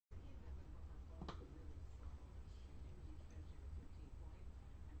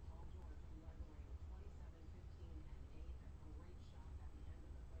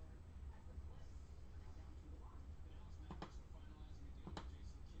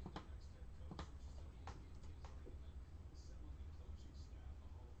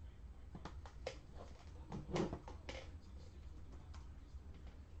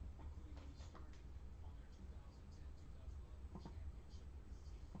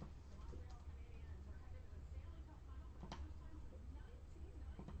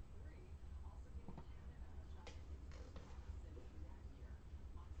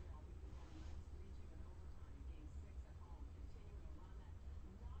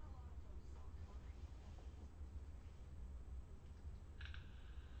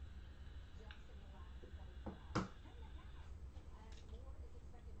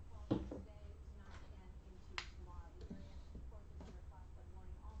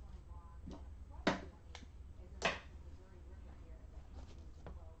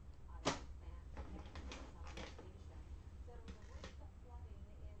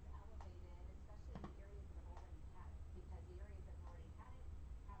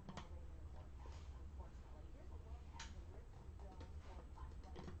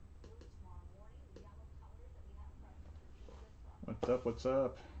up? What's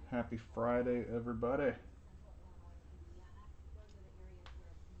up? Happy Friday, everybody.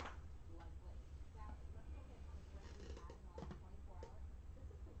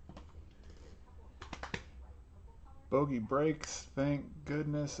 Bogey breaks. Thank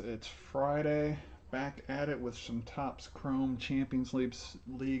goodness it's Friday. Back at it with some Topps Chrome Champions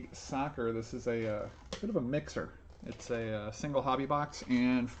League soccer. This is a bit of a mixer. It's a single hobby box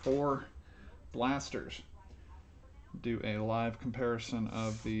and 4 blasters. Do a live comparison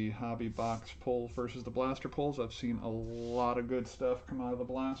of the hobby box pulls versus the blaster pulls. I've seen a lot of good stuff come out of the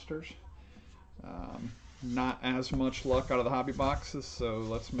blasters. Not as much luck out of the hobby boxes, so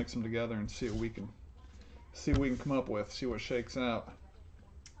let's mix them together and see what we can come up with, see what shakes out.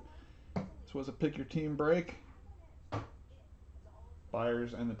 This was a pick your team break.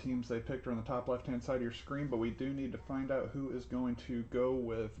 Buyers and the teams they picked are on the top left hand side of your screen, but we do need to find out who is going to go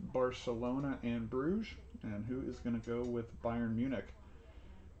with Barcelona and Bruges and who is going to go with Bayern Munich.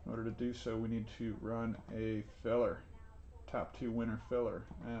 In order to do so, we need to run a filler, top 2 winner filler,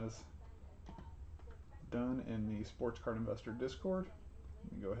 as done in the Sports Card Investor Discord.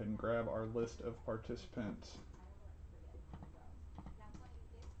 Let me go ahead and grab our list of participants.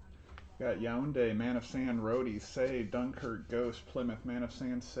 Got Yaoundé, Man of Sand, Rhodey, Say, Dunkirk, Ghost, Plymouth, Man of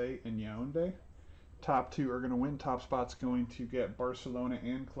Sand, Say, and Yaoundé. Top 2 are going to win. Top spot's going to get Barcelona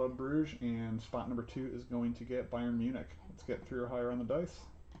and Club Bruges, and spot number 2 is going to get Bayern Munich. Let's get 3 or higher on the dice.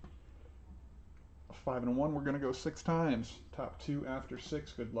 5 and 1, we're going to go 6 times. Top 2 after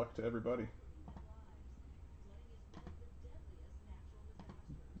 6. Good luck to everybody.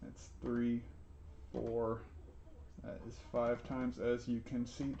 That's 3, 4. That is 5 times. As you can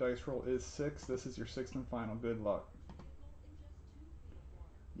see, dice roll is 6. This is your 6th and final. Good luck.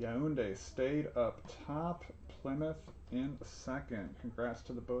 Yaoundé stayed up top. Plymouth in 2nd. Congrats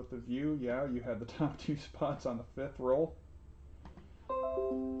to the both of you. Yeah, you had the top 2 spots on the 5th roll.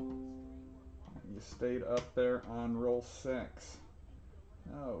 You stayed up there on roll 6.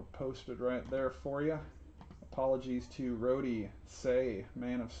 Oh, posted right there for you. Apologies to Rhodey, Say,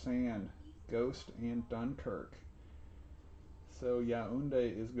 Man of Sand, Ghost, and Dunkirk. So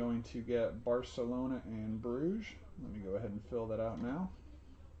Yaoundé is going to get Barcelona and Bruges. Let me go ahead and fill that out now.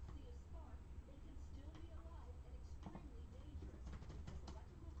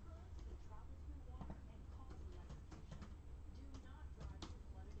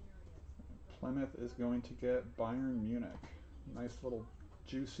 Plymouth is going to get Bayern Munich. Nice little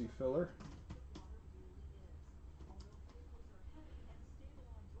juicy filler.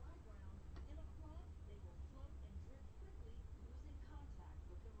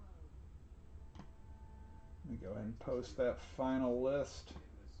 Let me go ahead and post that final list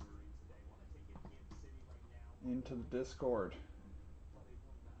into the Discord.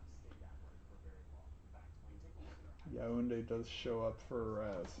 Yaoundé does show up for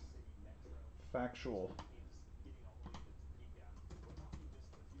factual.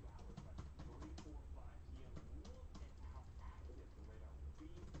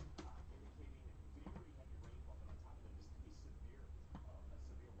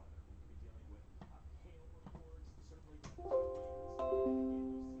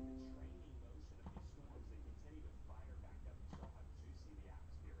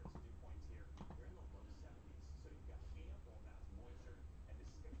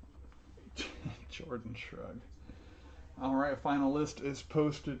 Jordan shrug. All right, final list is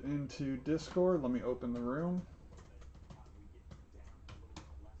posted into Discord. Let me open the room.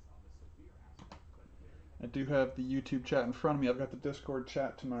 I do have the YouTube chat in front of me. I've got the Discord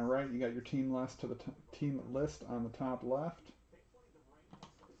chat to my right. You got your team list on the top left.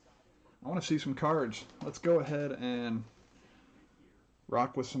 I want to see some cards. Let's go ahead and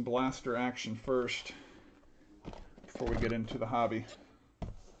rock with some blaster action first before we get into the hobby.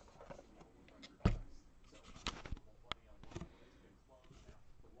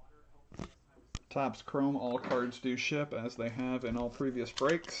 Topps Chrome, all cards do ship as they have in all previous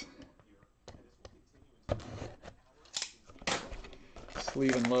breaks.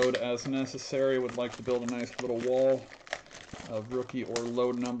 Sleeve and load as necessary. Would like to build a nice little wall of rookie or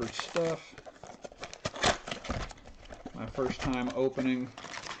low numbered stuff. My first time opening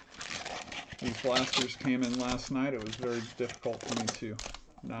these blasters came in last night. It was very difficult for me to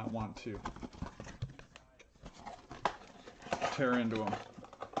not want to tear into them.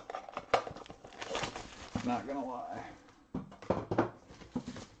 Not gonna lie.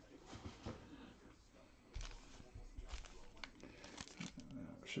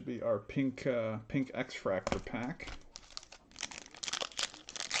 Should be our pink X-Fractor pack.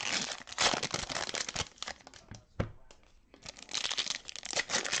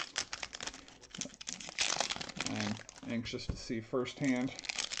 I'm anxious to see firsthand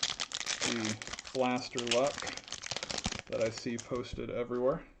the blaster luck that I see posted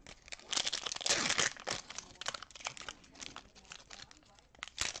everywhere.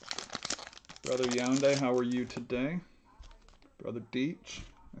 Brother Yonde, how are you today? Brother Deech,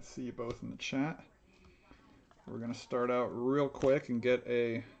 I see you both in the chat. We're going to start out real quick and get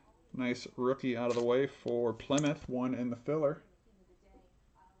a nice rookie out of the way for Plymouth, one in the filler.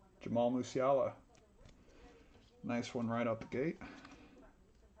 Jamal Musiala. Nice one right out the gate.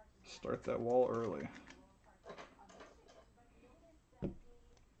 Start that wall early.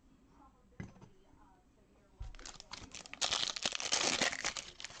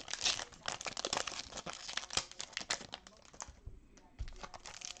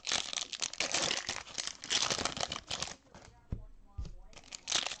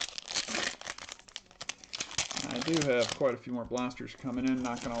 I do have quite a few more blasters coming in,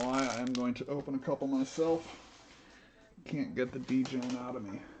 not going to lie. I am going to open a couple myself. Can't get the degen out of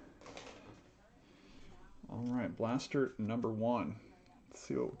me. Alright, blaster number 1. Let's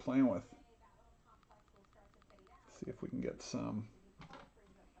see what we're playing with. See if we can get some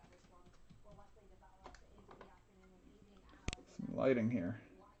lighting here.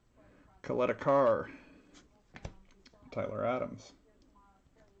 Coletta Carr. Tyler Adams.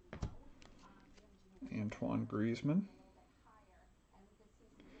 Antoine Griezmann.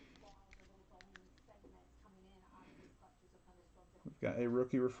 We've got a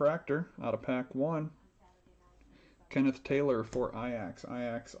rookie refractor out of pack 1. Kenneth Taylor for Ajax.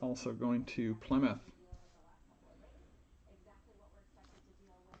 Ajax also going to Plymouth.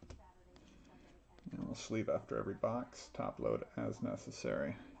 And we'll sleeve after every box. Top load as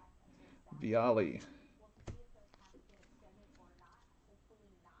necessary. Viali.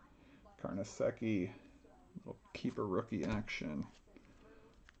 Carnesecchi. Little keeper rookie action.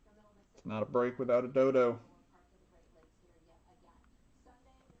 It's not a break without a dodo.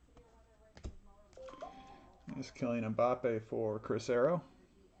 Nice Kylian Mbappe for Chris Arrow.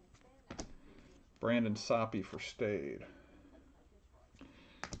 Brandon Soppy for Stade.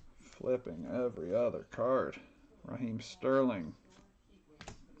 Flipping every other card. Raheem Sterling.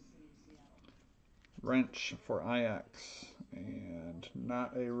 Wrench for Ajax. And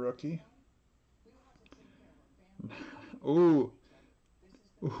not a rookie. Ooh.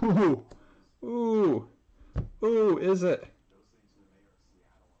 Ooh. Ooh. Ooh, is it?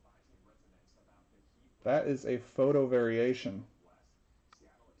 That is a photo variation.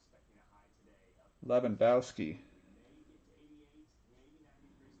 Lewandowski.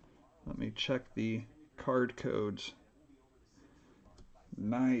 Let me check the card codes.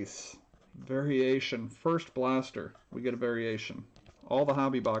 Nice. Variation. First blaster. We get a variation. All the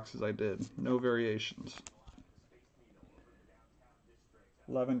hobby boxes I did. No variations.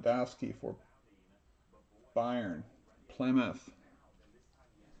 Lewandowski for Bayern. Plymouth.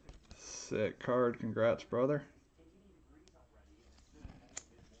 Sick card. Congrats, brother.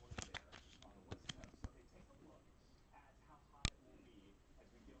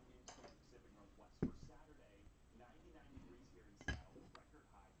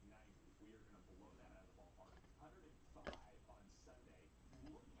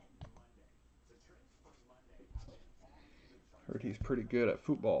 Heard he's pretty good at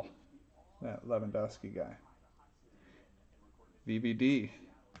football, that Lewandowski guy. VVD.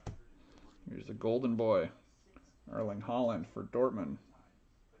 Here's the golden boy. Erling Haaland for Dortmund.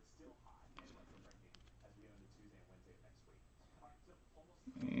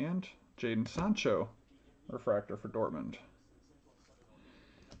 And Jadon Sancho, refractor for Dortmund.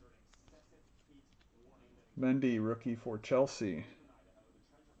 Mendy, rookie for Chelsea.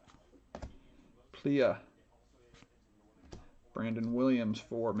 Plia. Brandon Williams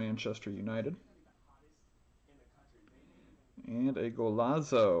for Manchester United. And a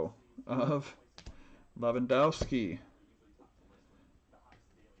golazo of Lewandowski.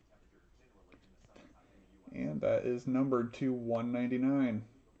 And that is numbered to 199.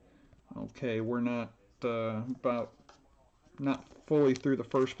 Okay, we're not not fully through the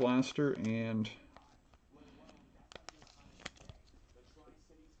first blaster, and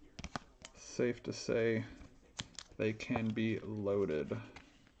safe to say they can be loaded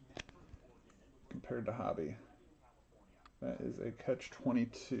compared to hobby. That is a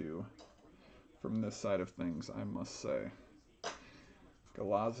catch-22 from this side of things, I must say.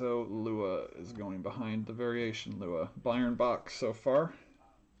 Galazzo Lua is going behind the variation Lua. Bayern box so far.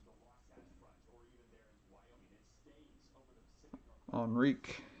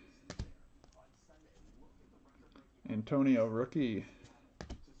 Enrique. Antonio, rookie.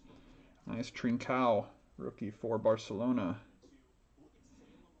 Nice Trincao, rookie for Barcelona.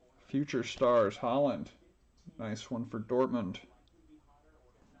 Future stars, Holland. Nice one for Dortmund.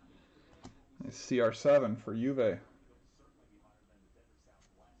 Nice CR7 for Juve.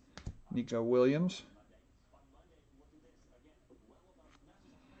 Nico Williams.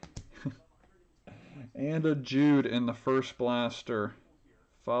 And a Jude in the first blaster.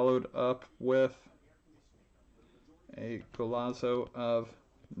 Followed up with a Golazo of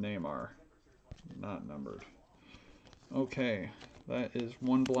Neymar. Not numbered. Okay, that is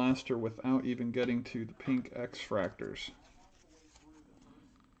one blaster without even getting to the pink X-Fractors.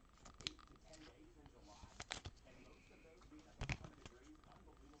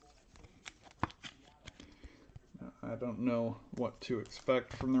 I don't know what to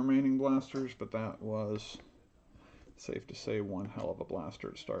expect from the remaining blasters, but that was, safe to say, one hell of a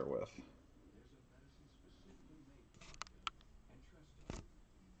blaster to start with.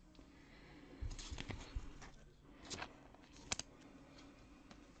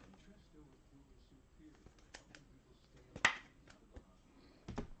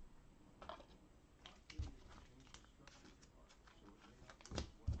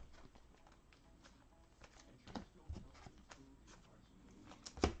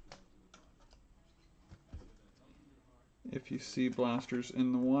 If you see blasters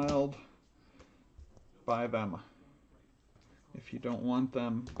in the wild, buy them. If you don't want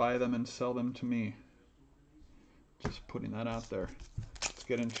them, buy them and sell them to me. Just putting that out there. Let's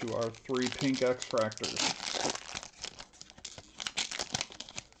get into our 3 pink X-Fractors.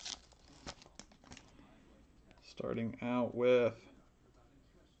 Starting out with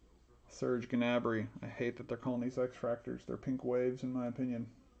Serge Gnabry. I hate that they're calling these X-Fractors. They're pink waves in my opinion.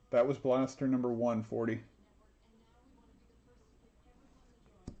 That was blaster number 140.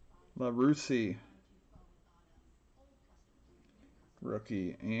 La Russie.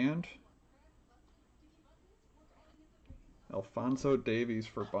 Rookie. And Alphonso Davies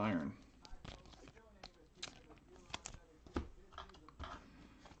for Bayern.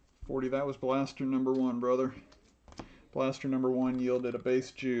 40, that was blaster number 1, brother. Blaster number 1 yielded a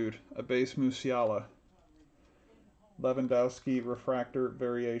base Jude, a base Musiala, Lewandowski refractor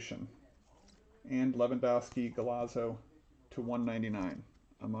variation, and Lewandowski Golazo to 199,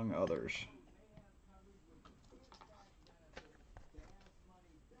 among others.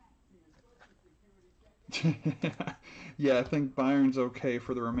 Yeah, I think Bayern's okay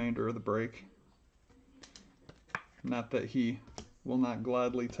for the remainder of the break. Not that he will not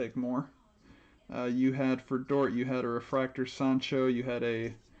gladly take more. You had for Dort, you had a refractor Sancho, you had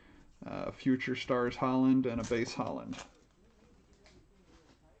a Future Stars Holland, and a base Holland.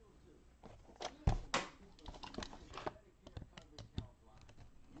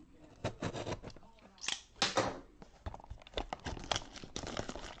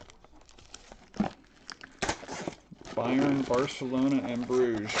 Bayern, Barcelona, and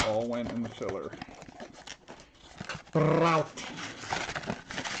Bruges all went in the filler. Rout.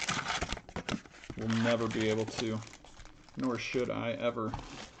 Will never be able to, nor should I ever,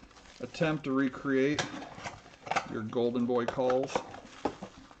 attempt to recreate your Golden Boy calls.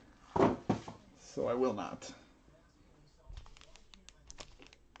 So I will not.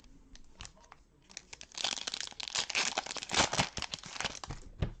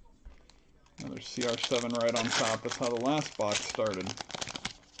 Another CR7 right on top. That's how the last box started.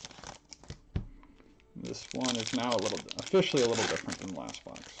 This one is now officially a little different than the last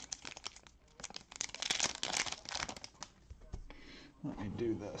box. Let me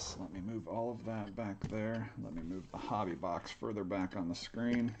do this. Let me move all of that back there. Let me move the hobby box further back on the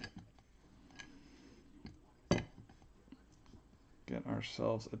screen. Get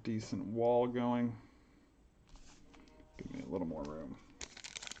ourselves a decent wall going. Give me a little more room.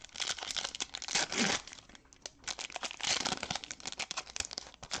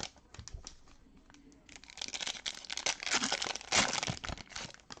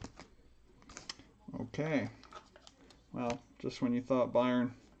 Okay. Well, just when you thought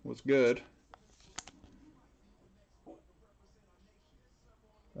Bayern was good,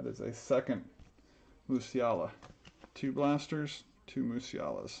 that is a second Musiala. 2 blasters, 2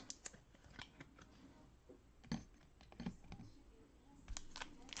 Musialas.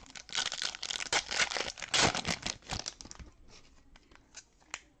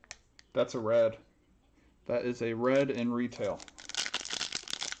 That's a red. That is a red in retail.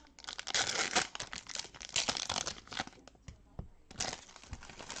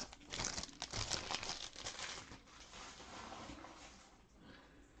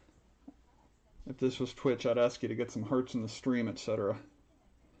 If this was Twitch, I'd ask you to get some hearts in the stream, etc.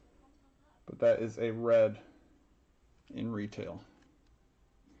 But that is a red in retail.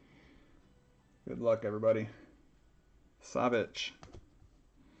 Good luck, everybody. Savic.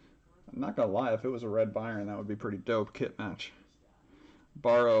 I'm not gonna lie, if it was a red Byron, that would be pretty dope kit match.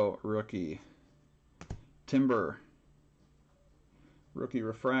 Borrow rookie. Timber. Rookie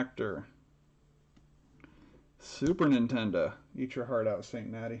refractor. Super Nintendo. Eat your heart out, St.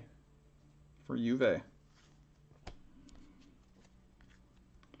 Natty. For Juve.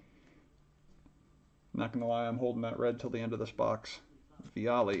 Not gonna lie, I'm holding that red till the end of this box.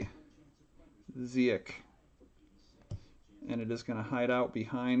 Viali. Ziyech. And it is gonna hide out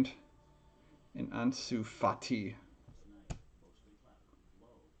behind an Ansu Fati.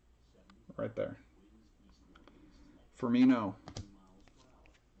 Right there. Firmino.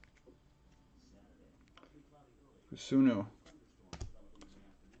 Kusunu.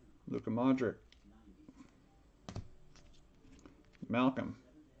 Luka Modric. Malcolm.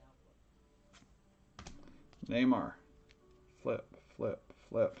 Neymar. Flip, flip,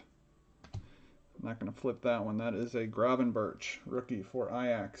 flip. I'm not going to flip that one. That is a Gravenberch rookie for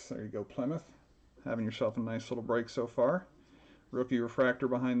Ajax. There you go, Plymouth. Having yourself a nice little break so far. Rookie refractor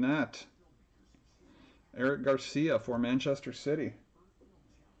behind that. Eric Garcia for Manchester City.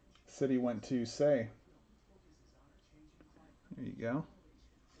 City went to Say. There you go.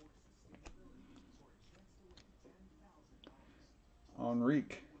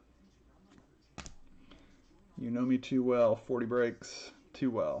 Enrique. You know me too well. 40 breaks.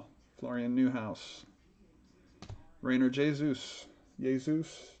 Too well. Florian Newhouse. Rainer Jesus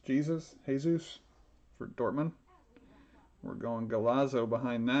for Dortmund. We're going Galazzo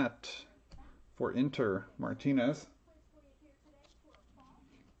behind that for Inter. Martinez.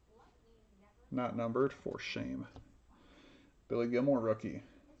 Not numbered, for shame. Billy Gilmore rookie.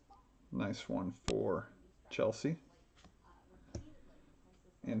 Nice one for Chelsea.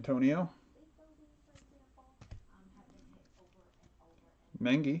 Antonio.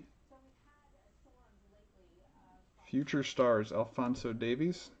 Mengi. Future Stars, Alphonso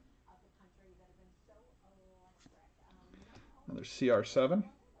Davies. Another CR7.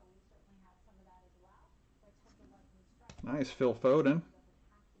 Nice, Phil Foden.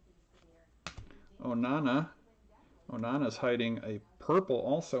 Onana. Onana's hiding a purple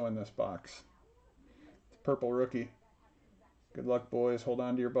also in this box. Purple rookie. Good luck, boys. Hold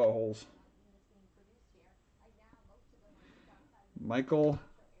on to your buttholes. Michael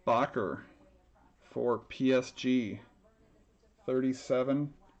Bakker for PSG.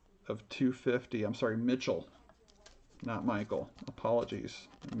 37 of 250. I'm sorry, Mitchell, not Michael. Apologies.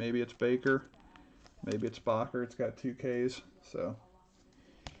 Maybe it's Baker. Maybe it's Bakker. It's got 2 Ks. So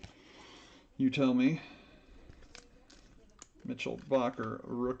you tell me. Mitchell Bakker,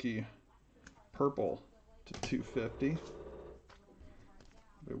 rookie, purple to 250.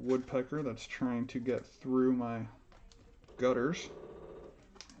 The woodpecker that's trying to get through my gutters.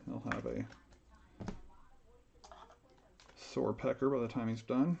 He'll have a sore pecker by the time he's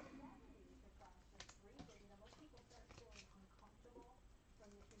done.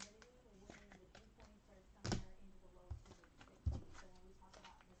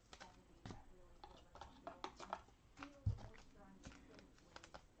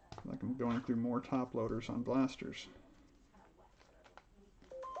 Like I'm going through more top loaders on blasters.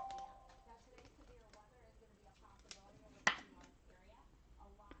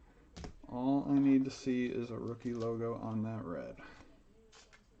 All I need to see is a rookie logo on that red.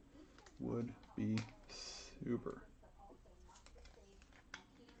 Would be super.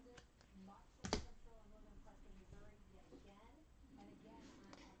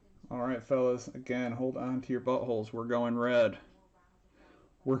 All right, fellas. Again, hold on to your buttholes. We're going red.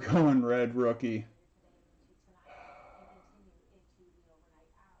 We're going red, rookie.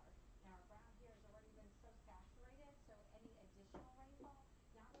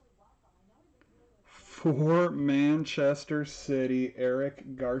 For Manchester City,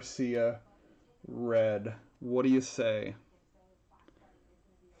 Eric Garcia, red. What do you say?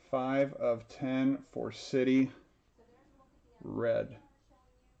 5 of 10 for City, red.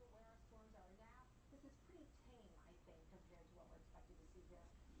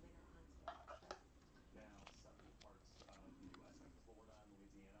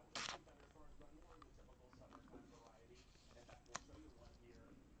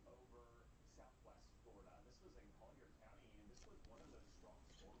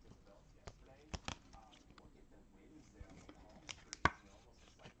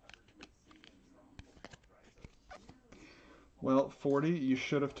 Well, 40, you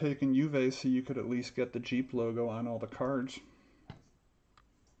should have taken Juve so you could at least get the Jeep logo on all the cards.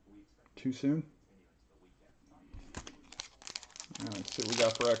 Too soon? Alright, let's see what we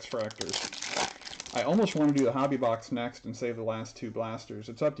got for X-Fractors. I almost want to do the hobby box next and save the last 2 blasters.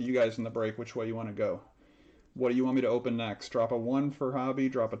 It's up to you guys in the break which way you want to go. What do you want me to open next? Drop a 1 for hobby,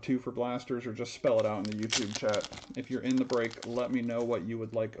 drop a 2 for blasters, or just spell it out in the YouTube chat. If you're in the break, let me know what you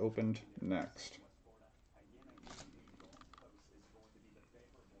would like opened next.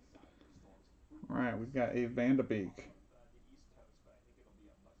 All right, we've got a Van de Beek.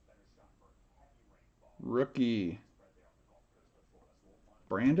 Rookie.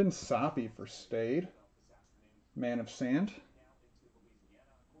 Brandon Soppy for Stade. Man of Sand.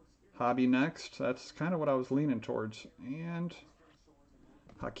 Hobby next. That's kind of what I was leaning towards. And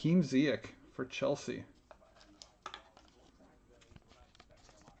Hakeem Ziyech for Chelsea.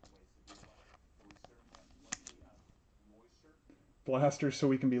 Blasters so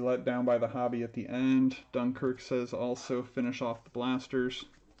we can be let down by the hobby at the end. Dunkirk says also finish off the blasters.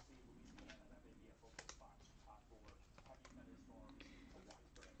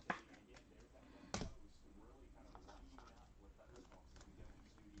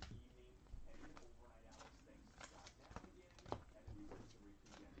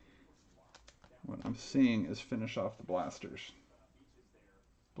 What I'm seeing is finish off the blasters.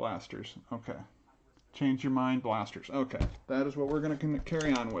 Blasters, okay. Change your mind, blasters. Okay, that is what we're going to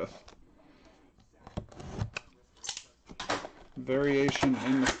carry on with. Variation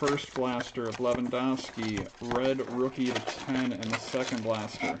in the first blaster of Lewandowski. Red rookie to 10 in the second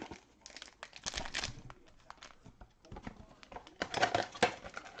blaster.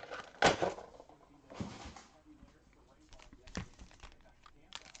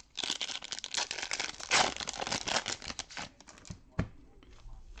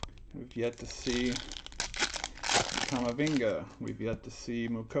 We've yet to see Kamavinga. We've yet to see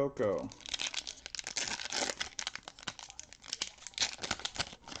Mukoko.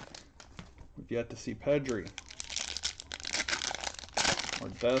 We've yet to see Pedri. Or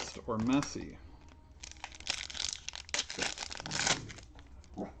Dest or Messi.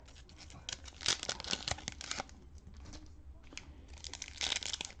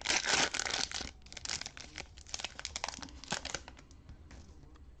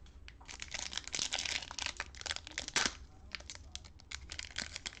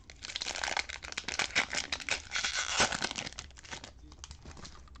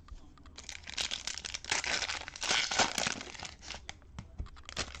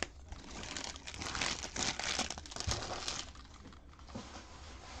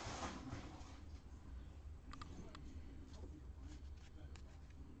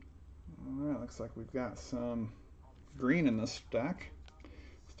 Looks like we've got some green in this stack.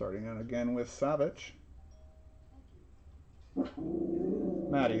 Starting out again with Savic.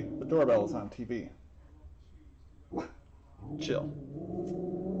 Maddie, the doorbell is on TV. Chill.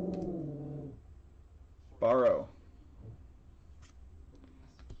 Barrow.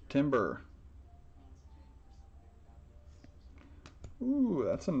 Timber. Ooh,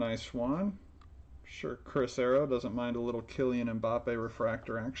 that's a nice one. Sure, Chris Arrow doesn't mind a little Kylian Mbappe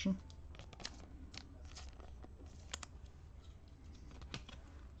refractor action.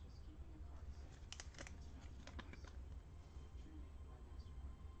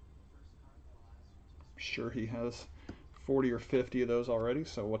 Sure, he has 40 or 50 of those already,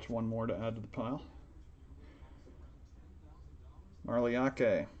 so what's one more to add to the pile?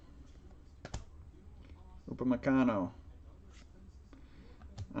 Marliake. Upamecano.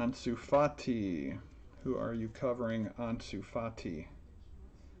 Ansu Fati. Who are you covering? Ansu Fati.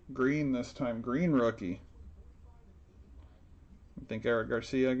 Green this time. Green rookie. I think Eric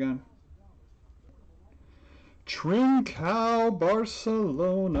Garcia again. Trincao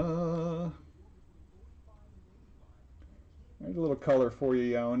Barcelona. There's a little color for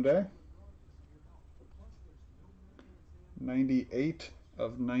you, Yaounde. 98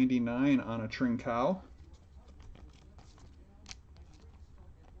 of 99 on a Trincao.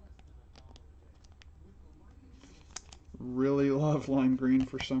 Really love lime green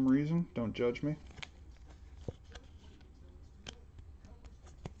for some reason. Don't judge me.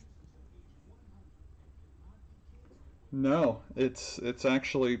 No, it's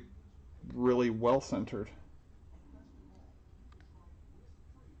actually really well centered.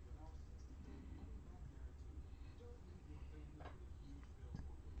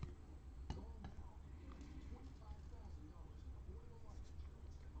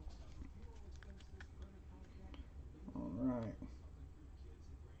 All right.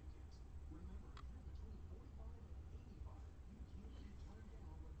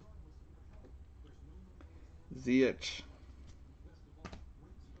 Ziyech.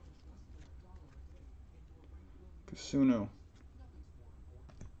 Kusunu.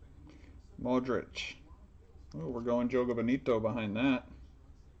 Modric. Oh, we're going Jogo Bonito behind that.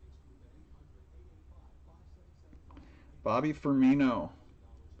 Bobby Firmino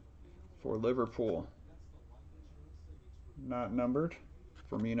for Liverpool. not numbered.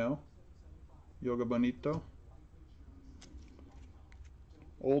 Firmino. Yoga Bonito.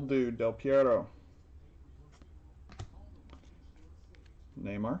 Old Dude, Del Piero.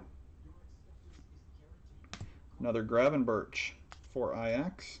 Neymar. Another Gravenberch for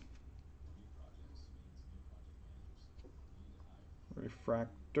Ajax.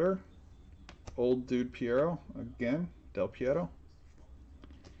 Refractor. Old Dude Piero. Again, Del Piero.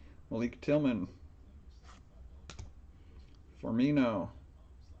 Malik Tillman. Firmino.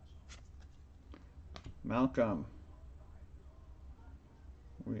 Malcolm.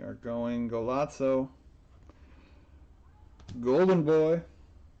 We are going Golazzo. Golden Boy.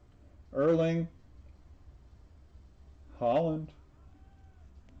 Erling. Holland.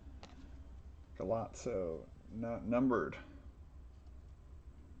 Golazzo, not numbered.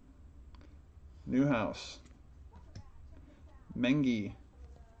 Newhouse. Mengi.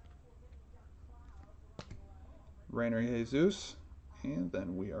 Rainer Jesus. And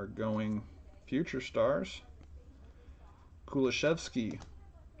then we are going Future Stars. Kulishevsky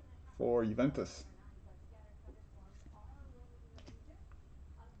for Juventus.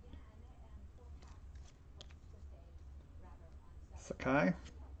 Sakai.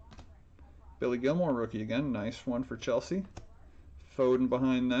 Billy Gilmore rookie again. Nice one for Chelsea. Foden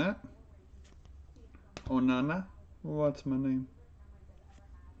behind that. Onana. What's my name?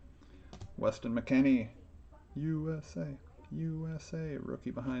 Weston McKennie. USA. USA.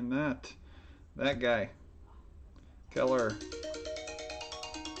 Rookie behind that. That guy. Keller.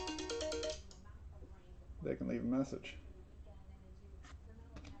 They can leave a message.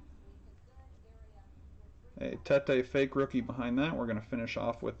 A Tete fake rookie behind that. We're going to finish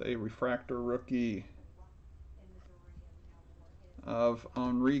off with a refractor rookie of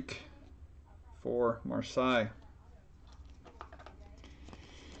Enrique for Marseille.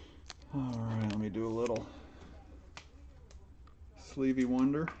 Alright, let me do a little Sleevey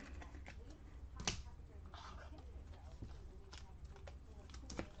Wonder.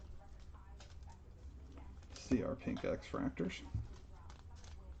 See our pink X-Fractors.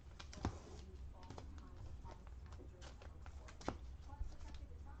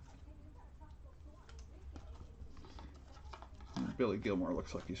 Billy Gilmore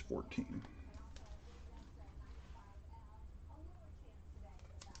looks like he's 14.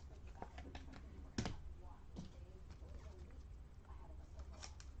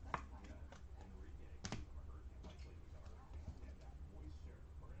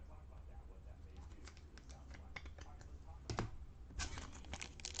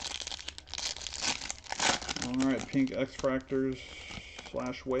 Alright, pink X-Fractors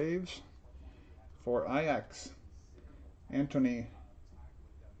 / waves for Ajax. Anthony.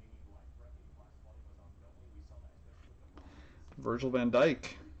 Virgil van Dijk.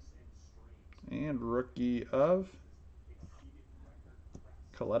 And rookie of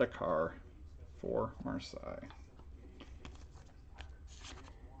Kaletakar for Marseille.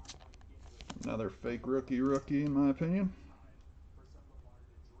 Another fake rookie in my opinion.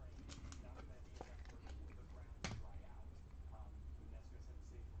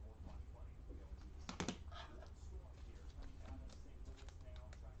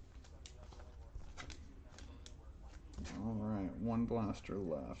 Alright, one blaster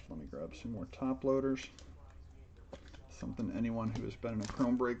left. Let me grab some more top loaders. Something anyone who has been in a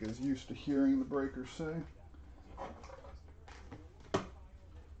chrome break is used to hearing the breakers say.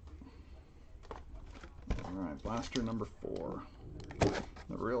 Alright, blaster number 4.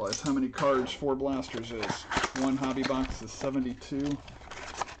 Never realized how many cards 4 blasters is. One hobby box is 72.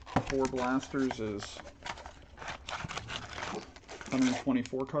 4 blasters is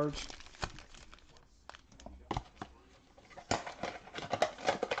 124 cards.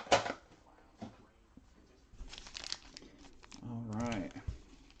 Alright.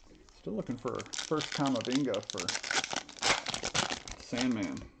 Still looking for first Kamavinga for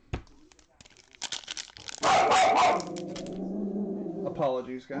Sandman.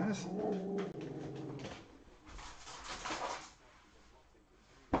 Apologies, guys.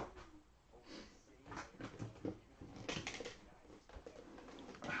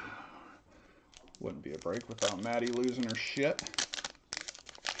 Wouldn't be a break without Maddie losing her shit.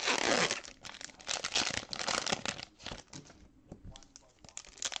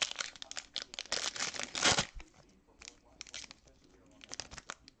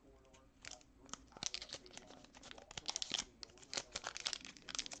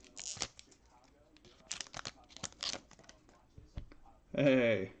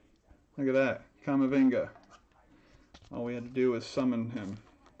 Hey, look at that, Kamavinga. All we had to do was summon him.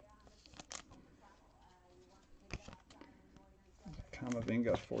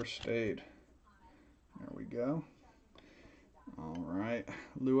 Kamavinga for stayed. There we go. All right,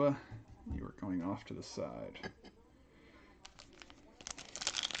 Lua, you are going off to the side.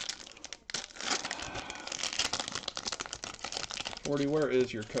 Forty, where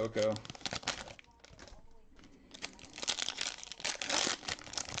is your Coco?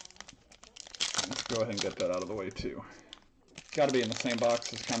 Let's go ahead and get that out of the way too. Got to be in the same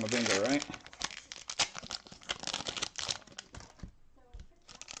box as Kamavinga, right?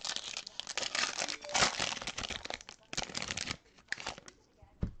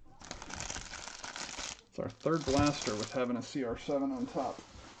 It's our third blaster with having a CR7 on top.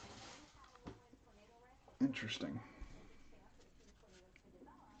 Interesting.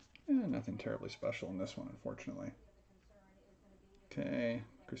 Nothing terribly special in this one, unfortunately. Okay,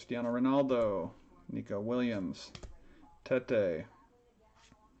 Cristiano Ronaldo, Nico Williams, Tete,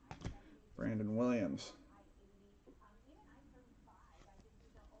 Brandon Williams.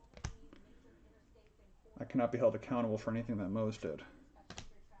 I cannot be held accountable for anything that Mose did.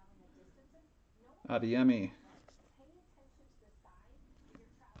 Adiemi.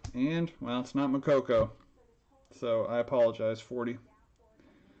 And, well, it's not Makoko. So I apologize, 40.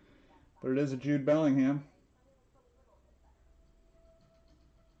 But it is a Jude Bellingham.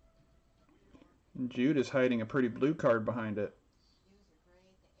 And Jude is hiding a pretty blue card behind it.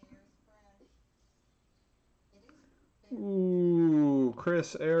 Ooh,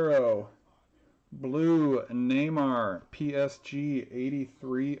 Chris Arrow. Blue Neymar, PSG,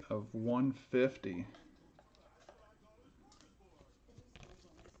 83 of 150.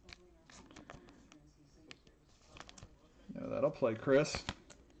 Yeah, that'll play Chris.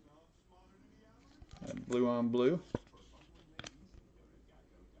 And blue on blue.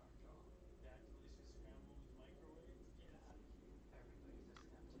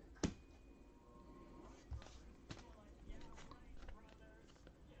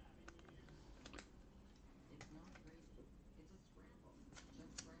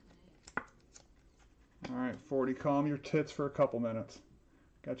 All right, 40, calm your tits for a couple minutes.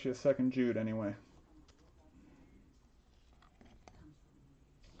 Got you a second Jude anyway.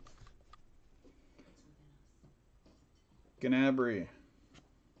 Gnabry,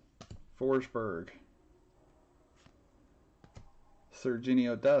 Forsberg,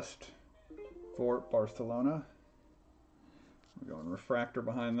 Serginho Dest for Barcelona. We're going refractor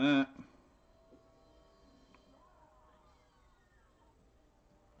behind that.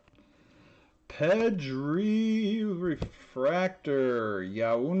 Pedri refractor,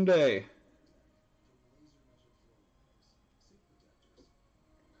 Yaounde.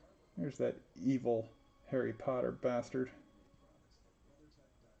 There's that evil Harry Potter bastard.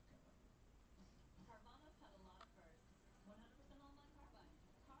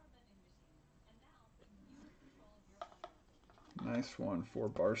 Nice one for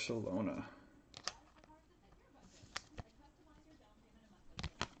Barcelona.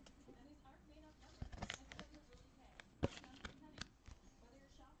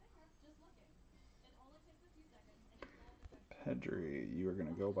 Pedri, you are going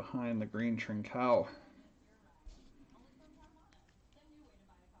to go behind the green Trincao.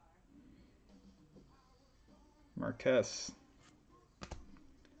 Marquez.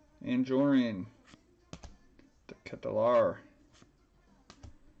 Anjorin. De Ketelaar.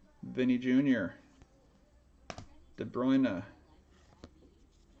 Vinny Jr. De Bruyne.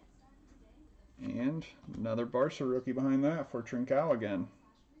 And another Barca rookie behind that for Trincao again.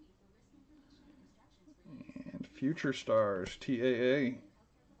 And Future Stars, TAA,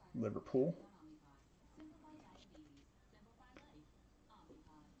 Liverpool.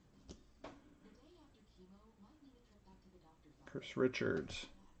 Chris Richards,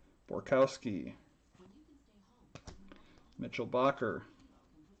 Borkowski, Mitchell Bacher,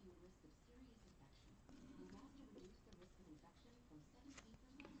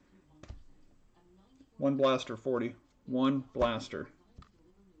 one blaster, 40, one blaster.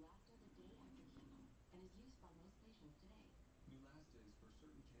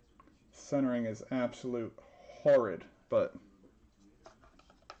 Centering is absolute horrid, but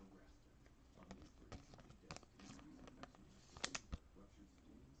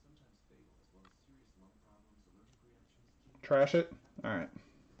trash it? All right.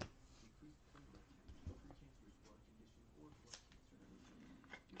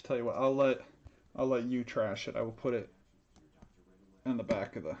 Tell you what, I'll let you trash it. I will put it on the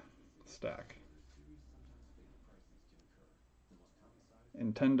back of the stack.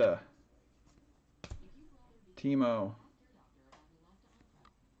 Intenda. Timo.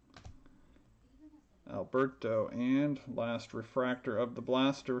 Alberto. And last refractor of the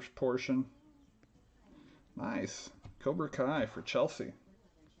blasters portion. Nice. Cobra Kai for Chelsea.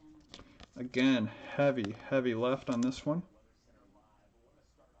 Again, heavy left on this one.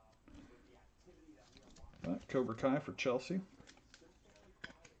 But Cobra Kai for Chelsea.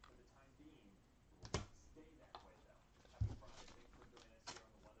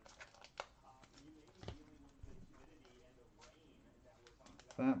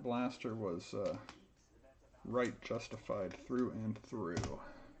 That blaster was right justified through and through.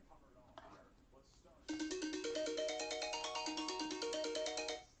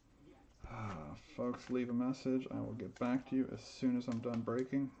 Folks, leave a message. I will get back to you as soon as I'm done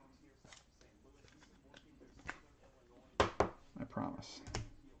breaking. I promise.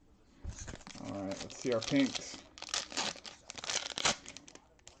 Alright, let's see our pinks.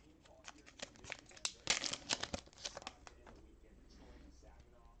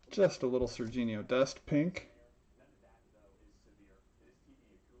 Just a little Serginho Dest pink.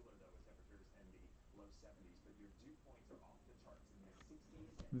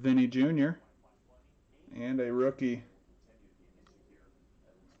 Vinny Jr. And a rookie.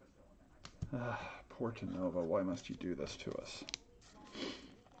 Portanova, why must you do this to us?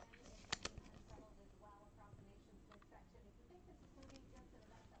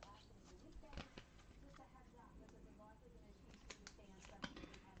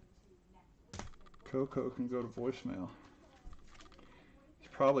 Coco can go to voicemail. He's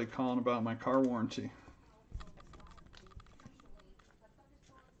probably calling about my car warranty.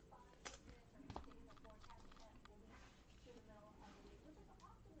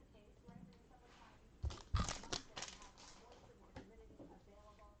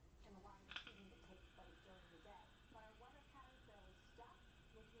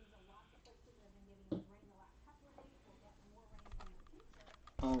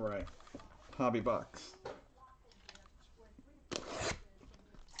 All right, hobby box.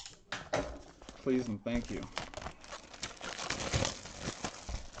 Please and thank you.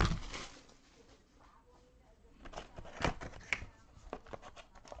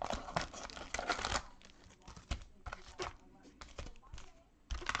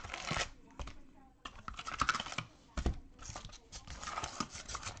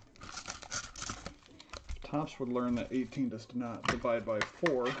 Topps would learn that 18 does not divide by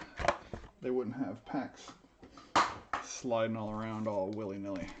 4, they wouldn't have packs sliding all around all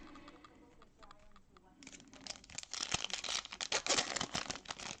willy-nilly.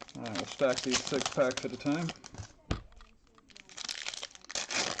 Alright, we'll stack these 6 packs at a time.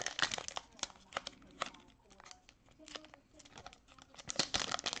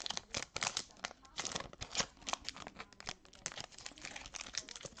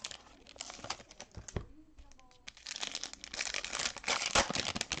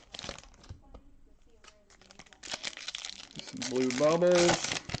 Some blue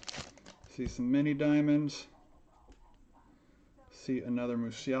bubbles. See some mini diamonds. See another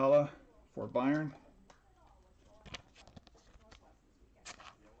Musiala for Bayern.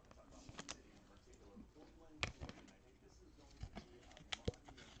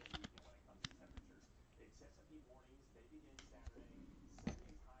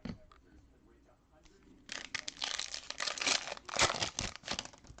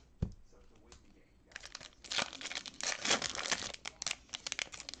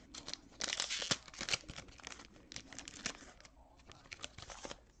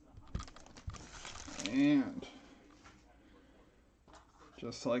 And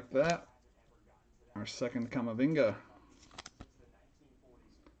just like that, our second Camavinga.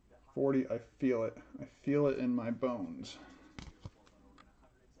 40, I feel it. I feel it in my bones.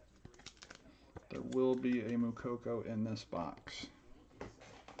 There will be a Moukoko in this box.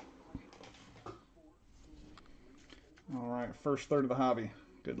 All right, first third of the hobby.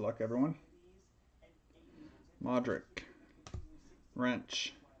 Good luck, everyone. Modric.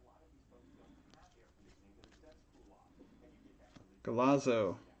 Wrench.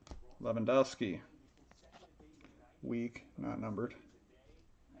 Galazzo. Lewandowski. Weak, not numbered.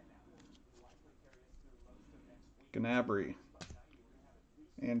 Gnabry.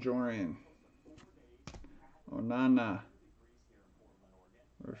 Anjorian. Onana.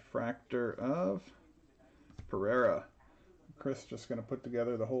 Refractor of Pereira. Chris just going to put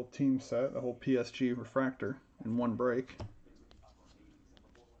together the whole team set, the whole PSG refractor in one break.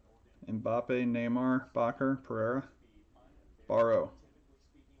 Mbappe, Neymar, Bakker, Pereira, Barrow,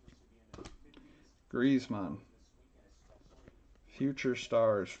 Griezmann. Future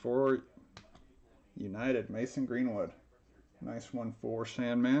stars for United, Mason Greenwood. Nice one for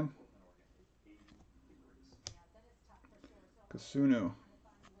Sandman. Kasunu.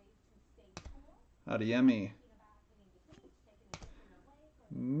 Adeyemi.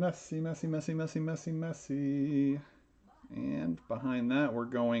 Messi. And behind that, we're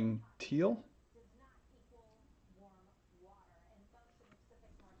going teal.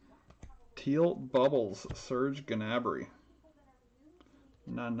 Teal Bubbles, Serge Gnabry.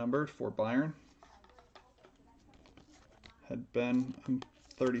 Non-numbered for Bayern. Had been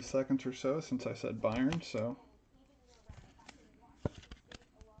 30 seconds or so since I said Bayern, so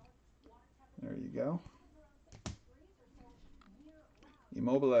there you go.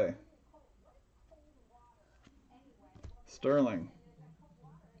 Immobile. Sterling.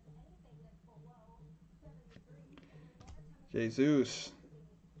 Jesus.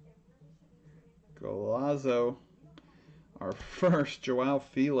 Golazo. Our first Joao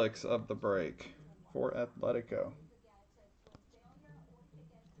Felix of the break for Atletico.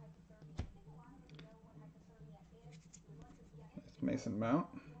 It's Mason Mount.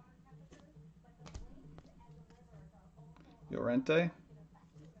 Llorente.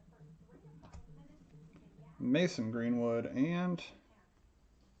 Mason Greenwood, and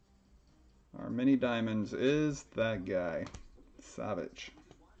our mini diamonds is that guy, Savic.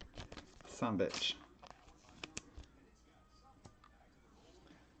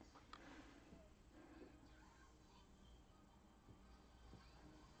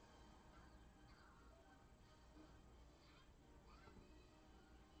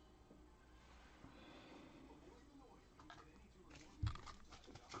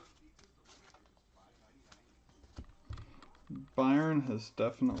 Bayern has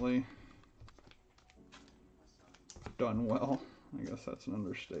definitely done well. I guess that's an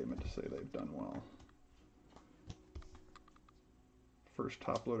understatement to say they've done well. First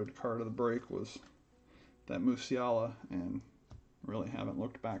top-loaded card of the break was that Musiala, and really haven't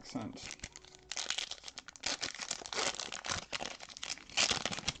looked back since.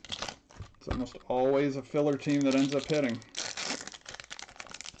 It's almost always a filler team that ends up hitting.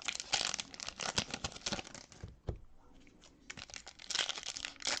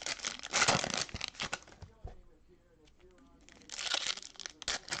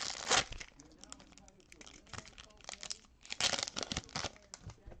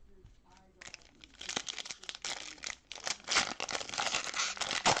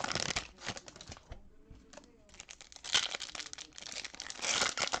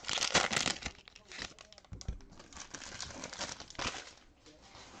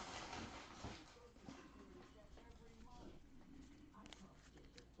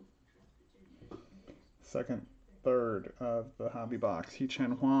 Second, third of the hobby box.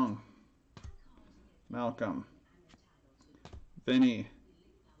 He-Chen Huang. Malcolm. Vinny.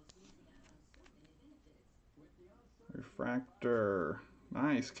 Refractor.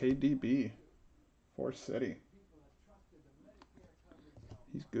 Nice. KDB. For City.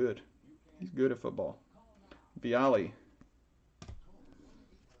 He's good. He's good at football. Viali.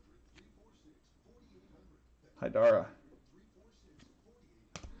 Haidara.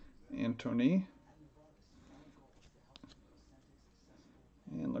 Antony.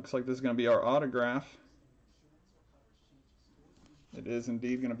 And looks like this is going to be our autograph. It is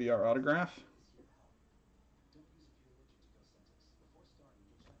indeed going to be our autograph.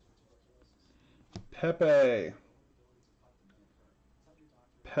 Pepe.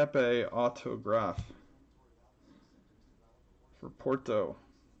 Pepe autograph for Porto.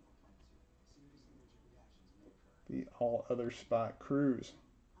 The all other spot, Cruz.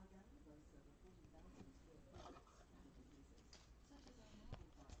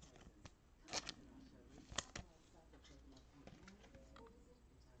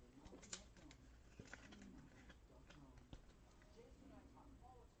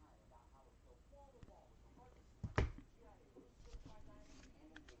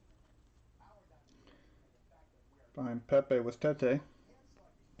 Behind Pepe was Tete.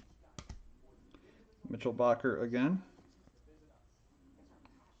 Mitchell Bacher again.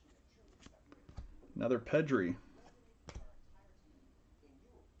 Another Pedri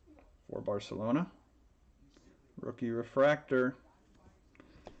for Barcelona. Rookie refractor.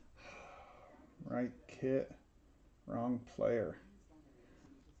 Right kit, wrong player.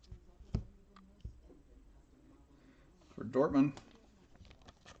 For Dortmund.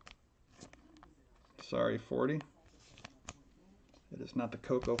 Sorry, 40. It is not the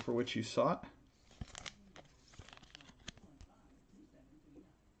cocoa for which you sought.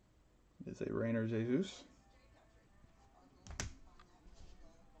 It is a Reiner Jesus.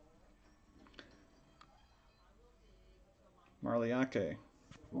 Marliake.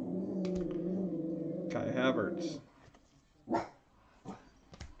 Kai Havertz.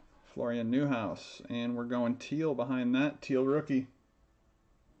 Florian Neuhaus. And we're going teal behind that. Teal rookie.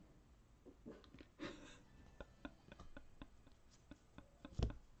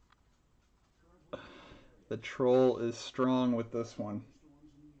 The troll is strong with this one.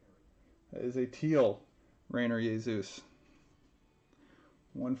 That is a teal Reiner Jesus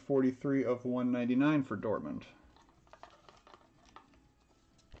 143 of 199 for Dortmund.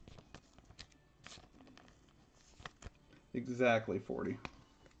 Exactly 40.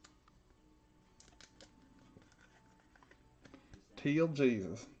 Teal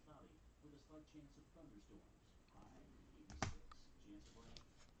Jesus.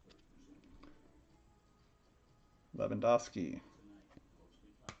 Lewandowski.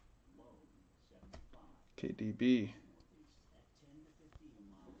 KDB.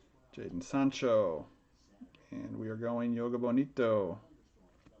 Jadon Sancho. And we are going Yoga Bonito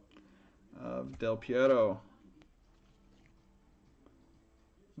of Del Piero.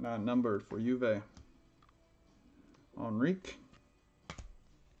 Not numbered for Juve. Enrique.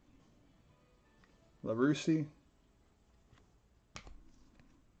 LaRussi.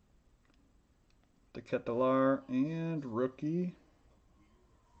 De Ketelaar. And rookie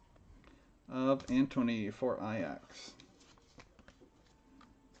of Antony for Ajax.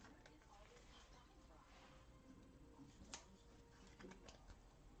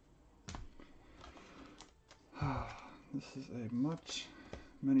 This is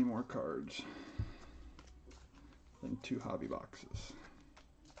many more cards than 2 hobby boxes.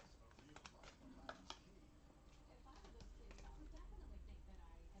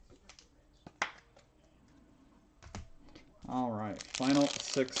 All right, final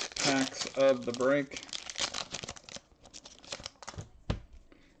 6 packs of the break.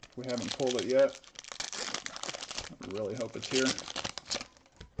 If we haven't pulled it yet, I really hope it's here.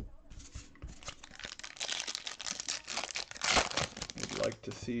 I'd like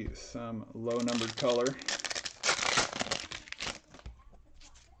to see some low numbered color.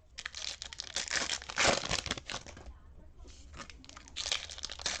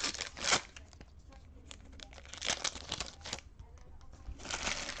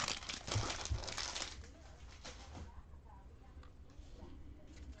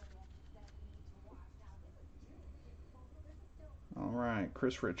 All right,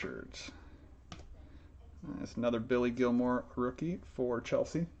 Chris Richards. That's another Billy Gilmore rookie for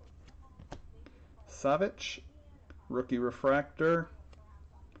Chelsea. Savic, rookie refractor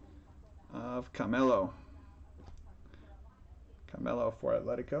of Camelo. Camelo for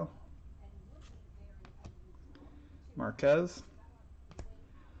Atletico. Marquez.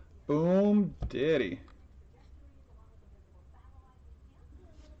 Boom Diddy.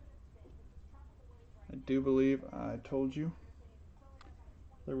 I do believe I told you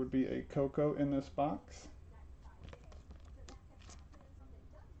there would be a Coco in this box.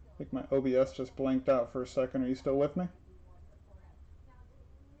 I think my OBS just blanked out for a second. Are you still with me?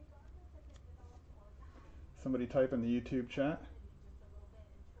 Somebody type in the YouTube chat.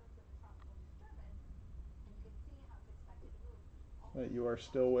 That you are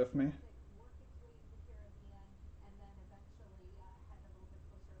still with me.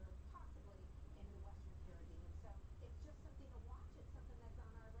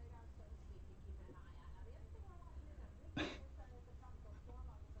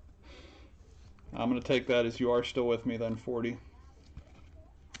 I'm going to take that as you are still with me then, 40.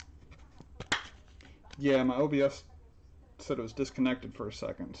 Yeah, my OBS said it was disconnected for a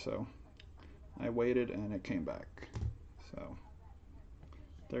second, so I waited and it came back. So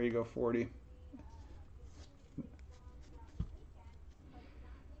there you go, 40.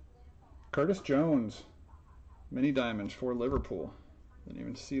 Curtis Jones, mini diamonds for Liverpool. Didn't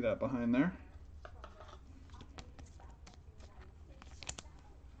even see that behind there.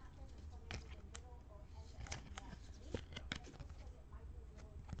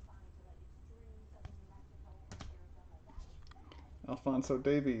 Alphonso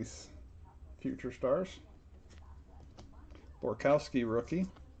Davies, Future Stars. Borkowski, rookie.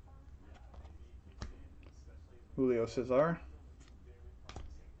 Julio Cesar.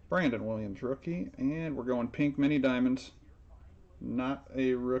 Brandon Williams, rookie. And we're going pink mini diamonds. Not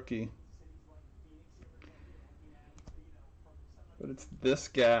a rookie. But it's this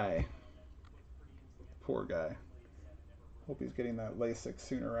guy. Poor guy. Hope he's getting that LASIK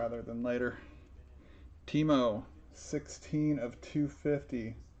sooner rather than later. Timo, 16 of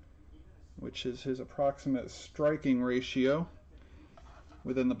 250, which is his approximate striking ratio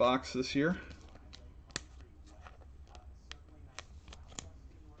within the box this year.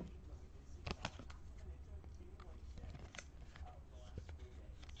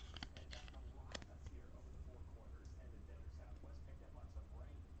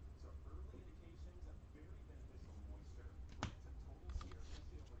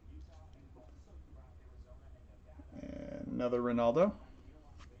 And another Ronaldo.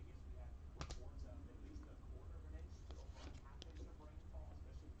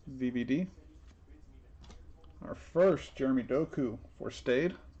 VVD. Our first Jeremy Doku for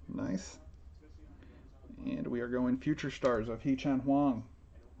Stade. Nice. And we are going Future Stars of Hee-Chan Huang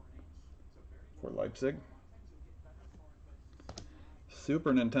for Leipzig.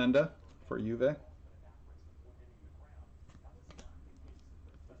 Super Nintendo for Juve.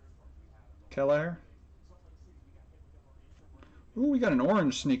 Keller. Ooh, we got an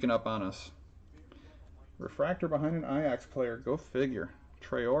orange sneaking up on us. Refractor behind an Ajax player. Go figure.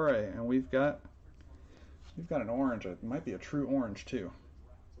 Traore, and we've got an orange. It might be a true orange too.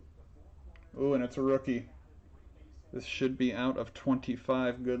 Ooh, and it's a rookie. This should be out of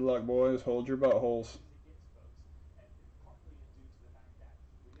 25. Good luck, boys. Hold your buttholes.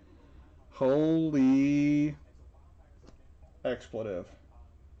 Holy expletive.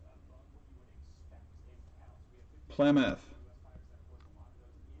 Plymouth.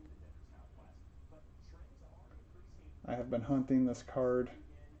 I have been hunting this card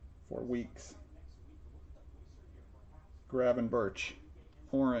for weeks. Gravenberch.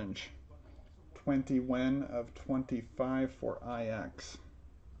 Orange. 20 win of 25 for Ajax.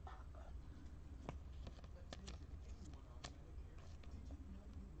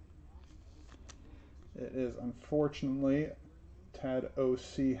 It is unfortunately tad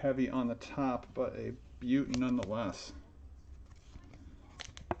OC heavy on the top, but a beauty nonetheless.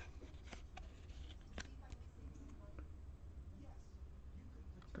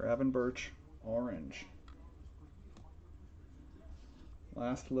 Gravenberch, orange.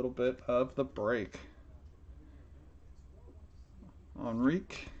 Last little bit of the break.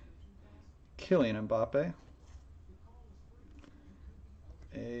 Enrique, Kylian Mbappe,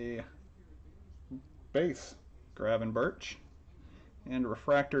 a base, Gravenberch, and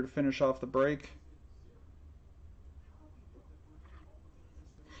refractor to finish off the break.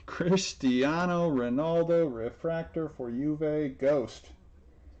 Cristiano Ronaldo, refractor for Juve, Ghost.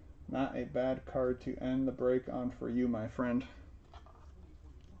 Not a bad card to end the break on for you, my friend.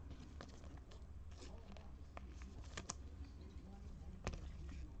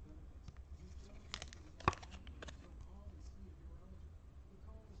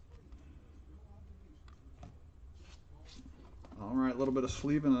 All right, a little bit of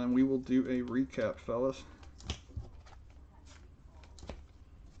sleeve, and then we will do a recap, fellas.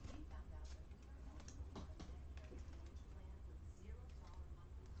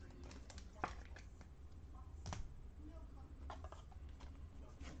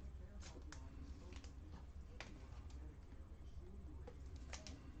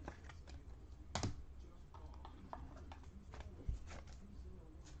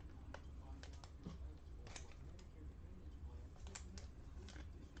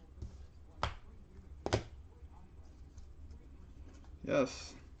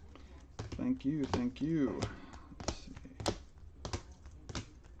 Yes. Thank you, thank you. Let's see.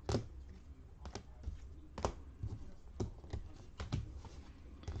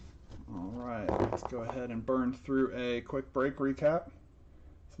 All right, let's go ahead and burn through a quick break recap.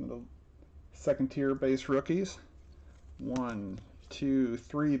 Some of the second tier base rookies. 1, 2,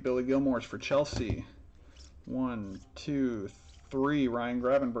 3 Billy Gilmore's for Chelsea. 1, 2, 3 Ryan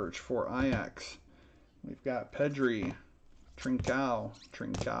Gravenberch for Ajax. We've got Pedri, Trincao,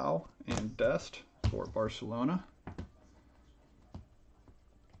 and Dest for Barcelona.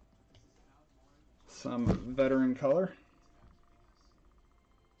 Some veteran color.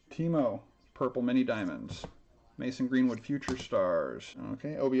 Timo, purple mini diamonds. Mason Greenwood, Future Stars.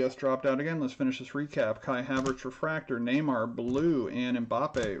 Okay, OBS dropped out again. Let's finish this recap. Kai Havertz, refractor. Neymar, blue, and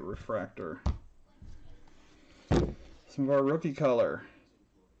Mbappe, refractor. Some of our rookie color.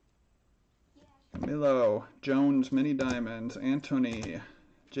 Camilo, Jones, mini diamonds. Anthony,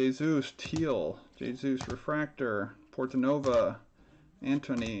 Jesus, teal. Jesus, refractor. Portanova,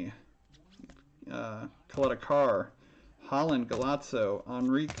 Anthony, Coletta Carr. Holland, Galazzo.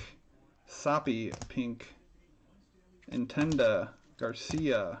 Enrique, Sapi, pink. Intenda,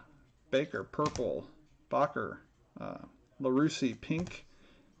 Garcia, Baker, purple. Bacher, LaRussi, pink.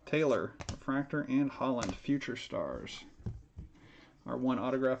 Taylor, refractor, and Holland, Future Stars. Our one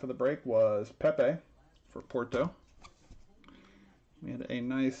autograph of the break was Pepe for Porto. We had a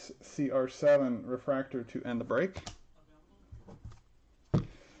nice CR7 refractor to end the break.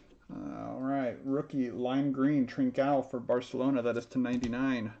 All right, rookie lime green Trincao for Barcelona. That is to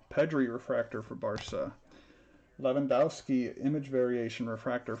 99. Pedri refractor for Barca. Lewandowski image variation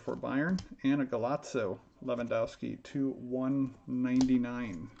refractor for Bayern, and a Galazzo Lewandowski to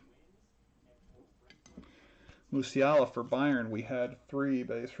 199. Musiala for Bayern, we had 3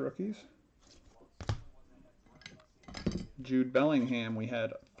 base rookies. Jude Bellingham, we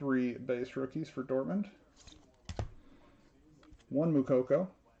had 3 base rookies for Dortmund. 1 Mukoko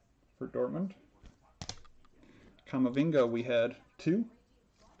for Dortmund. Camavinga, we had 2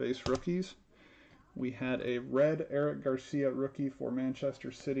 base rookies. We had a red Eric Garcia rookie for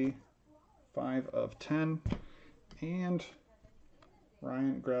Manchester City, 5 of 10. And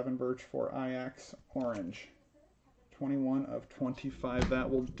Ryan Gravenberch for Ajax, orange, 21 of 25. That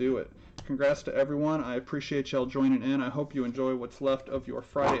will do it. Congrats to everyone. I appreciate y'all joining in. I hope you enjoy what's left of your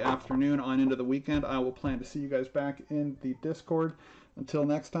Friday afternoon on into the weekend. I will plan to see you guys back in the Discord. Until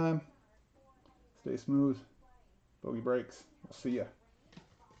next time, stay smooth. Bogey breaks. We'll see ya.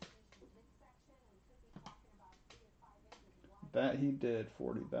 That he did,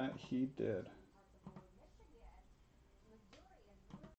 40. That he did.